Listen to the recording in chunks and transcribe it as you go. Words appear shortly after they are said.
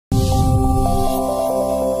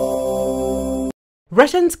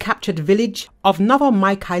Russians captured village of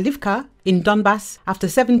Novomykhailivka in Donbas after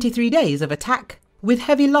 73 days of attack with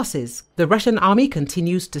heavy losses. The Russian army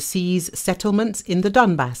continues to seize settlements in the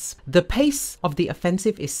Donbas. The pace of the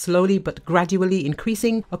offensive is slowly but gradually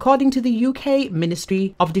increasing, according to the UK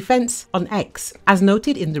Ministry of Defence on X. As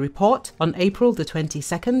noted in the report, on April the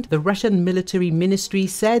 22nd, the Russian military ministry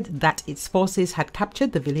said that its forces had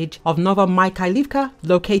captured the village of Novomykhailivka,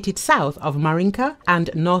 located south of Marinka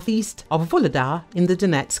and northeast of Vuhledar in the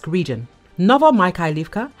Donetsk region.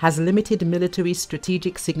 Novomykhailivka has limited military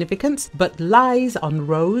strategic significance but lies on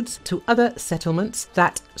roads to other settlements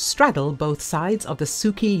that straddle both sides of the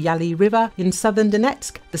Sukhi Yaly river in southern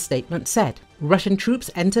Donetsk, the statement said. Russian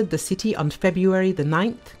troops entered the city on February the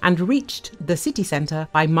 9th and reached the city centre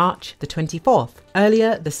by March the 24th.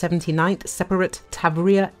 Earlier, the 79th Separate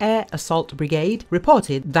Tavria Air Assault Brigade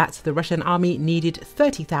reported that the Russian army needed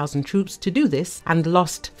 30,000 troops to do this and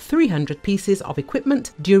lost 300 pieces of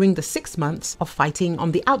equipment during the 6 months of fighting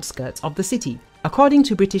on the outskirts of the city. According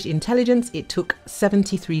to British intelligence, it took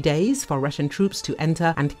 73 days for Russian troops to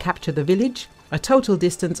enter and capture the village, a total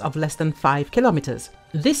distance of less than 5 kilometers.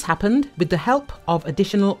 This happened with the help of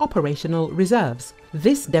additional operational reserves.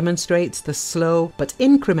 This demonstrates the slow but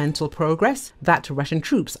incremental progress that Russian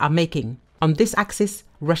troops are making. On this axis,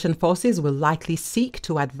 Russian forces will likely seek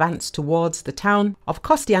to advance towards the town of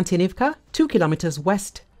Kostiantynivka, 2 kilometers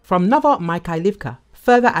west from Novomykhailivka.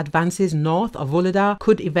 Further advances north of Vuhledar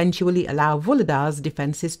could eventually allow Vuhledar's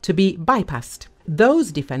defenses to be bypassed.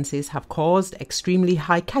 Those defenses have caused extremely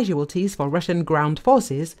high casualties for Russian ground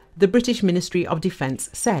forces, the British Ministry of Defence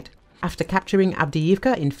said. After capturing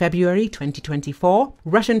Avdiivka in February 2024,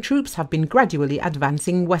 Russian troops have been gradually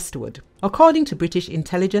advancing westward. According to British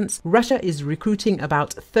intelligence, Russia is recruiting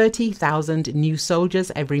about 30,000 new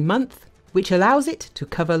soldiers every month, which allows it to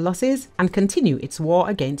cover losses and continue its war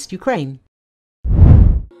against Ukraine.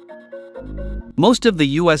 Most of the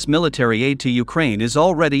U.S. military aid to Ukraine is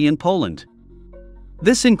already in Poland.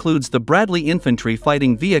 This includes the Bradley infantry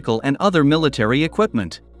fighting vehicle and other military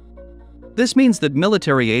equipment. This means that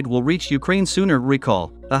military aid will reach Ukraine sooner.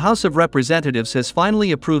 Recall, the House of Representatives has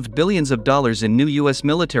finally approved billions of dollars in new U.S.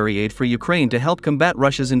 military aid for Ukraine to help combat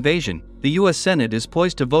Russia's invasion. The U.S. Senate is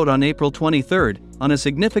poised to vote on April 23 on a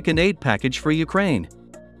significant aid package for Ukraine.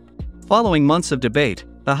 Following months of debate,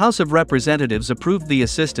 the House of Representatives approved the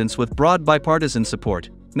assistance with broad bipartisan support,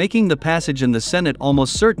 making the passage in the Senate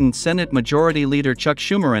almost certain. Senate Majority Leader Chuck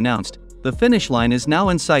Schumer announced, "The finish line is now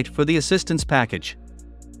in sight for the assistance package.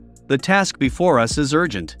 The task before us is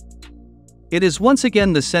urgent." It is once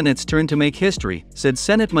again the Senate's turn to make history, said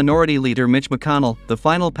Senate Minority Leader Mitch McConnell. The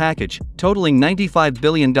final package, totaling $95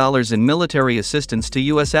 billion in military assistance to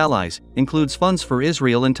U.S. allies, includes funds for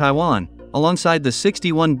Israel and Taiwan, alongside the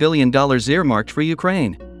 $61 billion earmarked for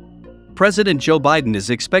Ukraine. President Joe Biden is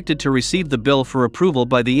expected to receive the bill for approval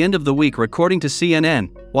by the end of the week, according to CNN,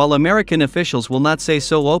 while American officials will not say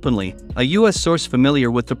so openly. A U.S. source familiar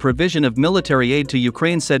with the provision of military aid to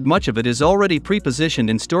Ukraine said much of it is already pre-positioned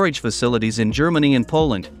in storage facilities in Germany and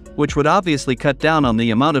Poland, which would obviously cut down on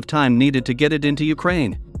the amount of time needed to get it into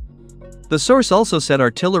Ukraine. The source also said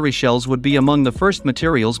artillery shells would be among the first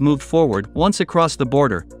materials moved forward once across the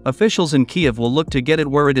border. Officials in Kiev will look to get it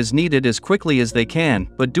where it is needed as quickly as they can,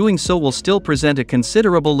 but doing so will still present a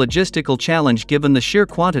considerable logistical challenge given the sheer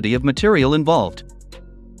quantity of material involved.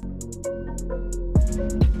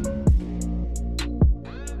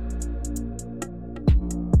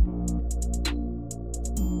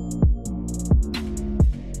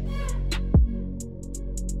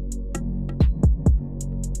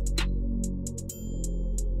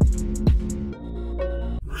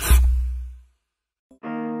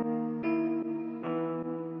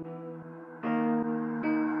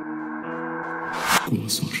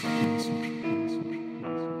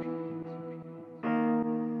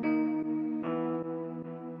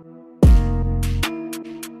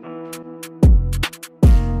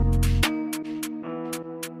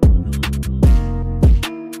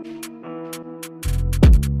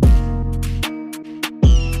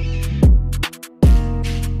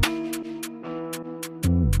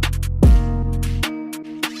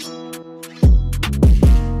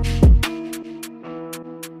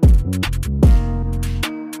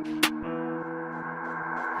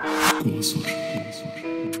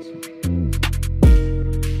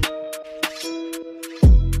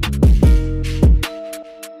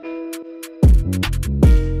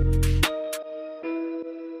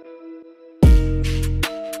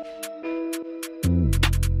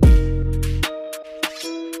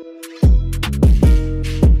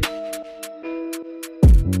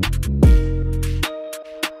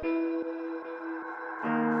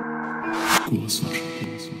 Голос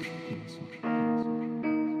ваш.